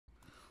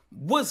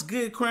What's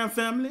good, Crown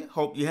family?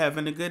 Hope you're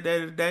having a good day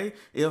today.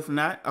 If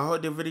not, I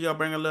hope the video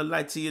bring a little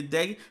light to your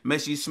day. Make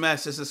sure you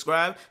smash the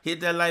subscribe, hit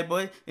that like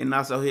button, and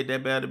also hit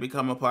that bell to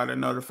become a part of the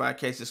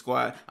notification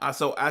squad.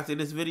 Also, after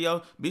this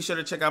video, be sure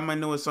to check out my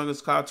newest song.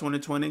 It's called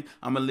 2020.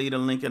 I'm going to leave a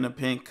link in the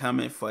pinned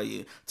comment for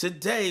you.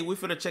 Today, we're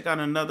finna check out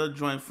another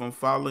joint from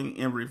Falling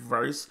in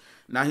Reverse.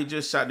 Now, he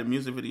just shot the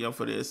music video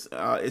for this.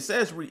 It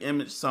says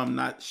Reimagined, so I'm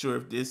not sure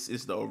if this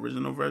is the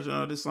original version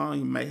of this song.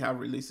 He may have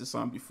released the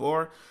song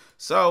before.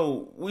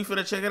 So, we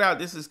finna check it out.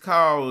 This is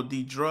called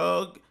The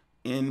Drug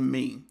in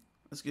Me.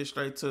 Let's get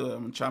straight to it.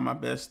 I'm gonna try my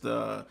best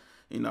to,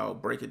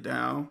 break it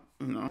down.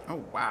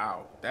 Oh,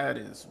 wow. That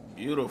is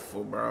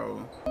beautiful,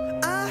 bro.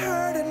 I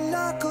heard a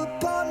knock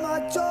upon my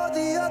door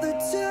the other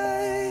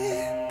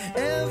day.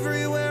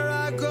 Everywhere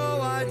I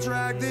go, I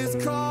drag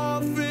this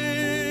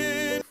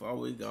coffin. Before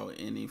we go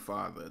any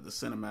farther, the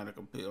cinematic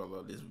appeal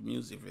of this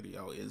music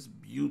video is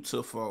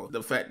beautiful.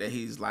 The fact that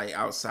he's like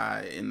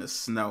outside in the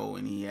snow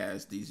and he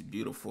has these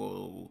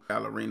beautiful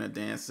ballerina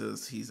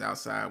dances. He's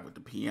outside with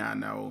the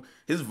piano.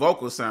 His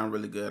vocals sound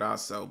really good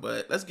also.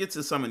 But let's get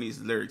to some of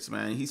these lyrics,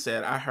 man. He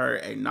said, I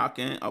heard a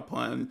knocking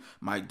upon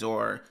my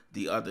door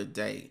the other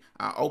day.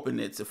 I opened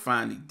it to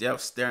find the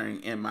death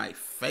staring in my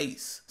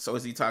face. So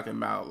is he talking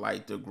about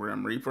like the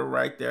Grim Reaper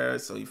right there?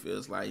 So he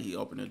feels like he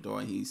opened the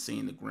door and he's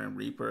seeing the Grim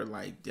Reaper,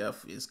 like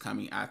death is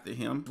coming after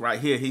him. Right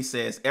here he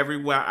says,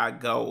 everywhere I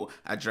go,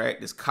 I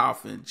drag this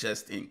coffin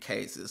just in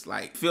case. It's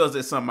like, feels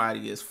that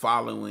somebody is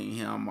following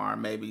him, or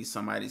maybe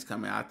somebody's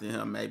coming after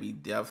him. Maybe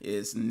death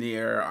is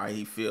near, or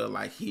he feel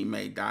like he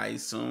may die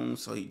soon.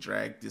 So he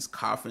dragged this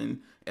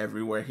coffin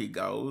everywhere he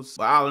goes.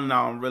 But all in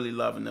all, I'm really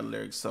loving the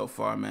lyrics so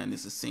far, man.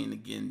 This is scene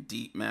getting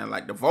deep, man.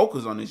 Like the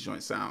vocals on this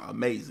joint sound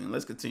amazing.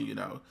 Let's continue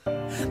though.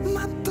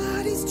 My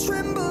body's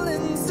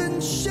trembling,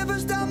 send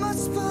shivers down my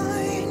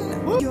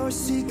spine. Woo. Your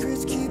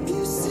secrets keep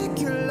you sick,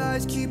 your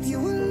lies keep you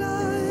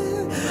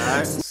alive.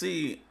 Right.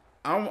 See,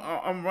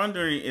 I'm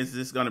wondering, is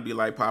this gonna be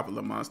like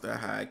Popular Monster,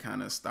 how it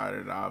kind of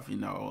started off,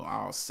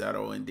 all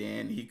settled, and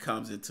then he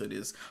comes into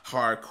this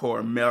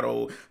hardcore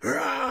metal,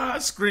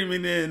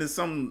 screaming in, and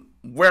some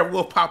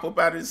werewolf pop up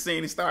out of the scene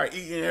and start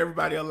eating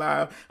everybody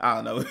alive. I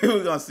don't know.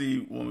 We're gonna see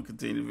when we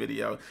continue the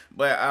video.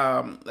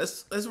 But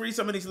let's read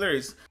some of these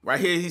lyrics.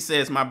 Right here he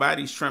says, my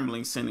body's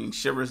trembling, sending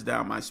shivers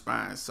down my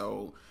spine.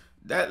 So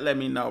that let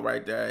me know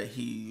right there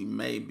he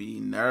may be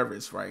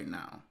nervous right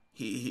now.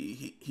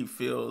 He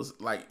feels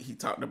like he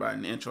talked about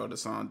in the intro of the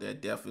song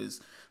that death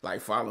is like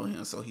following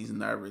him, so he's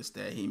nervous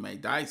that he may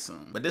die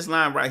soon. But this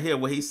line right here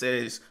where he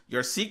says,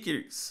 your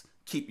secrets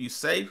keep you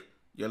safe,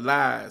 your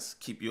lies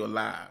keep you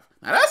alive.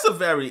 Now that's a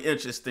very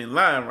interesting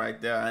line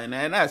right there, and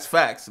that's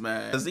facts,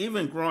 man. Because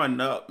even growing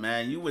up,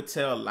 man, you would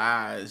tell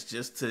lies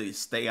just to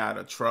stay out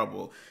of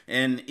trouble.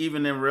 And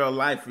even in real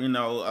life, a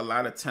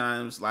lot of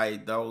times,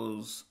 like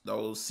those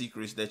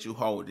secrets that you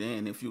hold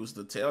in, if you was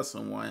to tell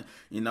someone,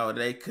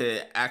 they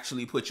could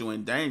actually put you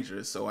in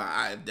danger. So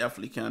I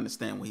definitely can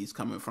understand where he's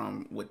coming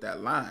from with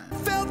that line.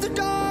 Felt the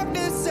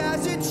darkness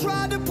as it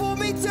tried to pull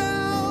me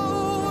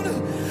down.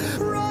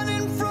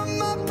 Running from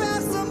my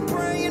past, I'm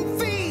praying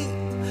feet.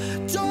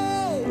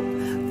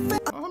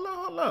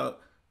 Hold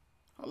up.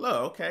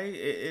 Okay,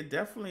 it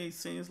definitely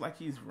seems like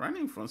he's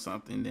running from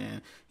something.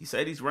 Then he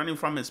said he's running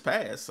from his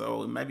past,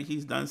 so maybe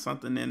he's done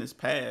something in his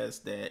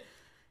past that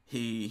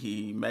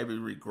he maybe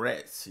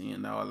regrets. A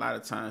lot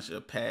of times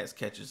your past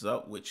catches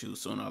up with you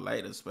sooner or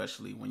later,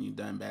 especially when you've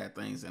done bad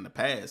things in the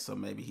past. So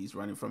maybe he's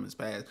running from his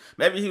past.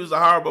 Maybe he was a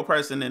horrible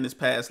person in his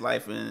past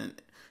life, and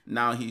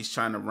now he's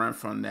trying to run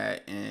from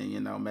that,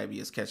 and maybe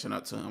it's catching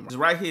up to him.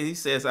 Right here he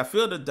says, I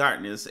feel the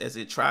darkness as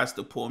it tries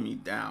to pull me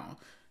down.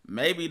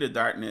 Maybe the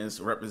darkness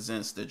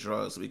represents the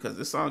drugs, because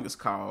this song is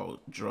called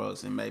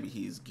Drugs, and maybe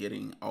he's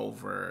getting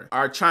over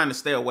or trying to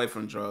stay away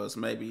from drugs.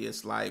 Maybe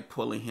it's like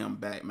pulling him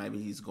back.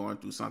 Maybe he's going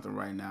through something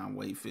right now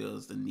where he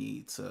feels the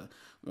need to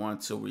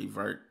want to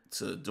revert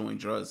to doing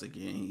drugs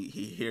again.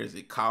 He hears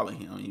it calling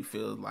him. He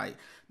feels like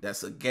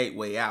that's a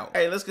gateway out.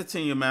 Hey, let's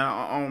continue, man.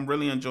 I'm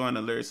really enjoying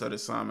the lyrics of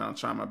this song, man. I'm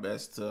trying my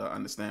best to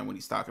understand what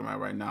he's talking about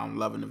right now. I'm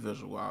loving the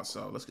visual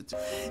also. Let's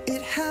continue.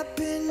 It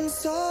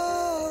happens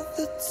all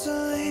the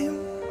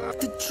time.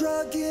 The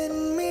drug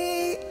in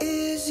me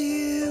is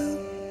you.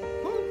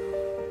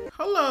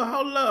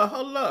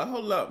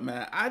 Hold up,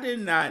 man. I did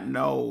not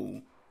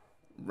know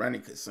Rennie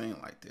could sing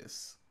like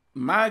this.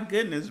 My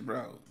goodness,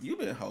 bro, you've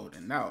been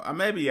holding out. Or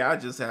maybe I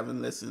just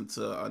haven't listened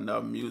to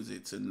enough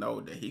music to know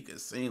that he could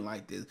sing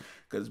like this.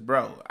 Because,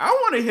 bro, I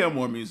want to hear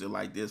more music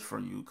like this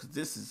from you, because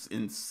this is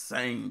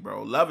insane,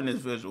 bro. Loving this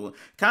visual.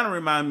 Kind of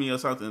remind me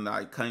of something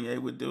like Kanye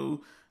would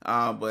do.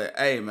 But,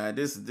 hey, man,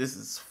 this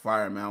is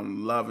fire, man.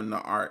 I'm loving the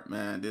art,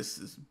 man. This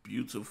is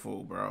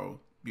beautiful,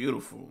 bro.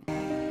 Beautiful.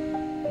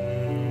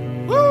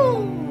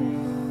 Woo!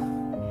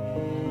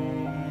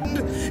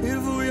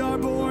 If we are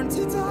born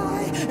to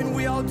die and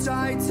we all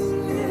die to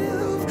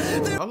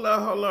live. Hold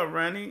up,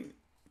 Ronnie.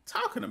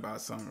 Talking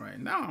about something right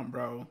now,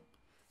 bro.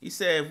 He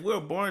said, if we're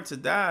born to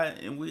die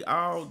and we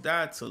all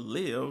die to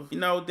live,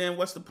 then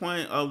what's the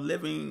point of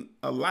living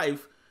a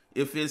life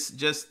if it's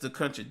just to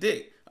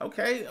contradict?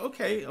 Okay.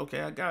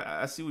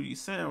 I see what you're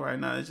saying right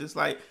now. It's just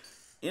like,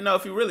 you know,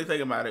 if you really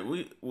think about it,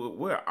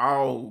 we're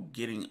all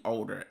getting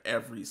older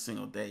every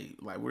single day.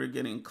 Like, we're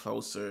getting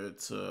closer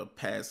to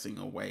passing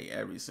away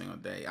every single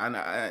day.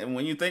 And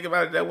when you think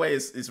about it that way,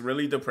 it's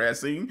really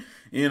depressing.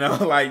 You know,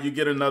 like, you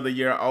get another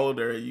year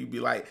older, and you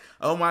be like,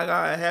 oh my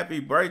God, happy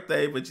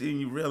birthday. But then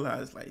you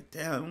realize, like,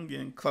 damn, I'm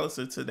getting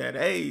closer to that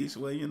age.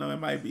 Well, you know,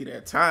 it might be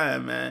that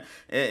time, man.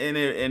 And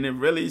it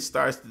really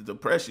starts to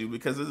depress you,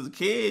 because as a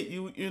kid,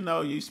 you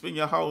know, you spend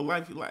your whole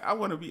life, you're like, I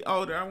want to be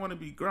older, I want to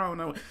be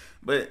grown.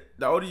 But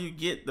the older you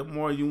get, the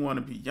more you want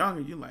to be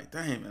younger. You're like,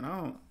 damn,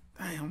 man,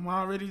 I'm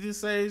already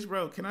this age,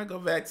 bro. Can I go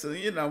back to,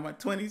 you know, my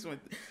 20s,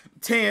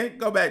 10,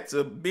 go back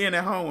to being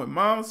at home with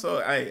mom? So,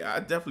 hey,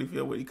 I definitely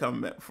feel where you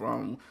coming back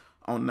from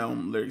on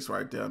them lyrics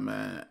right there,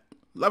 man.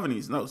 Loving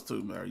these notes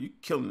too, man. You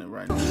killing it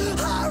right now.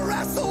 I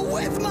wrestle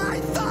with my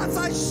thoughts,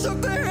 I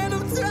shook their hand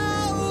of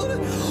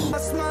down.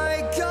 That's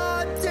my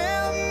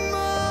goddamn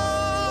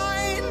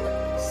mind.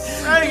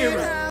 Sing it,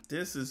 man.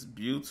 This is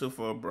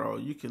beautiful, bro.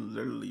 You can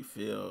literally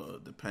feel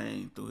the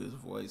pain through his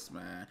voice,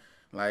 man.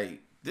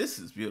 Like, this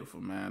is beautiful,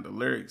 man. The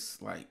lyrics,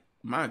 like,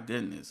 my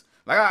goodness.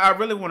 Like, I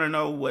really want to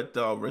know what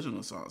the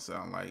original song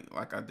sound like.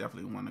 Like, I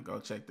definitely want to go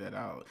check that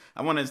out.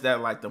 I wonder, is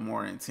that like the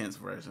more intense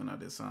version of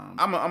this song?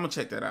 I'm gonna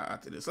check that out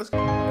after this. Let's go.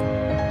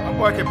 My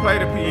boy can play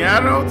the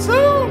piano too.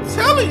 I'm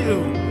telling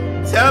you,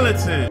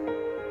 talented.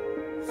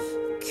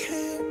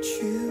 Can't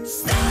you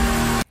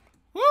stop?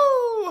 Woo!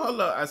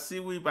 Hold up. I see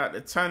we about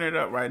to turn it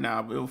up right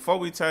now. But before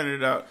we turn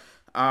it up,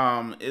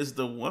 is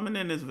the woman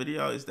in this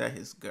video, is that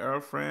his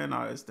girlfriend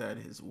or is that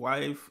his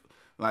wife?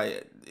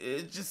 Like,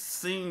 it just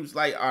seems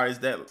like, or is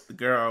that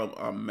girl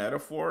a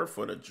metaphor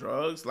for the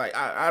drugs? Like,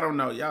 I don't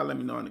know. Y'all let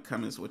me know in the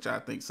comments what y'all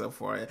think so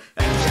far.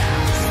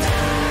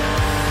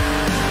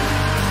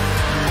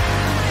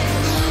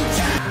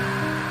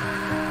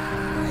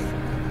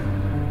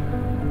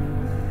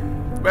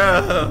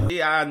 Bro,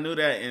 yeah, I knew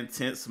that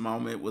intense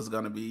moment was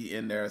gonna be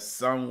in there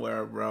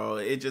somewhere, bro.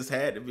 It just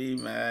had to be,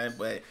 man.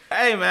 But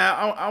hey,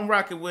 man, I'm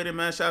rocking with it,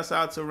 man. Shouts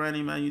out to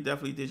Rennie, man. You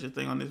definitely did your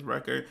thing on this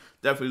record.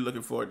 Definitely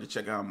looking forward to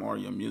check out more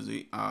of your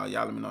music. Y'all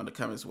let me know in the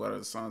comments what are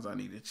the songs I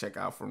need to check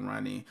out from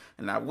Rennie,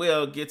 and I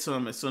will get to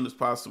them as soon as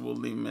possible.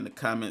 Leave them in the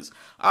comments.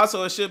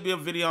 Also, it should be a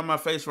video on my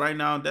face right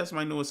now. That's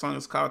my newest song.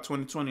 It's called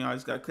 2020. I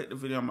just gotta click the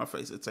video on my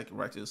face and take it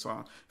right to the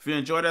song. If you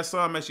enjoy that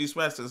song, make sure you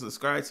smash to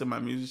subscribe to my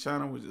music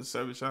channel, which is a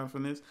service channel for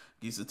this.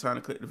 Give you some time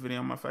to click the video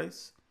on my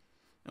face.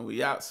 And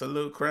we out.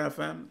 Salute, Crown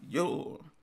family. Yo.